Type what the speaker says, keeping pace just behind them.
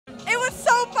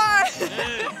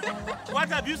What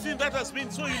have you seen that has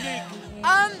been so unique?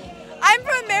 I'm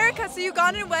from America, so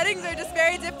Ugandan weddings are just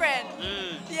very different.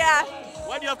 Yeah.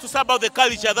 What do you have to say about the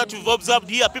culture that you've observed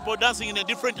here? People dancing in a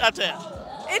different attire.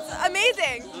 It's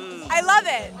amazing. I love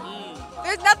it.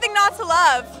 There's nothing not to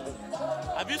love.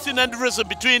 Have you seen any difference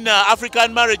between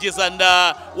African marriages and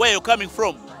where you're coming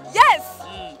from? Yes.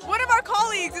 One of our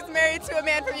colleagues is married to a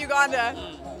man from Uganda.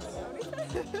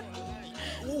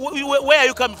 Where are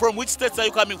you coming from? Which states are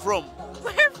you coming from?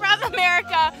 We're from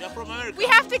America. You're from America. We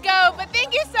have to go, but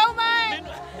thank you so much.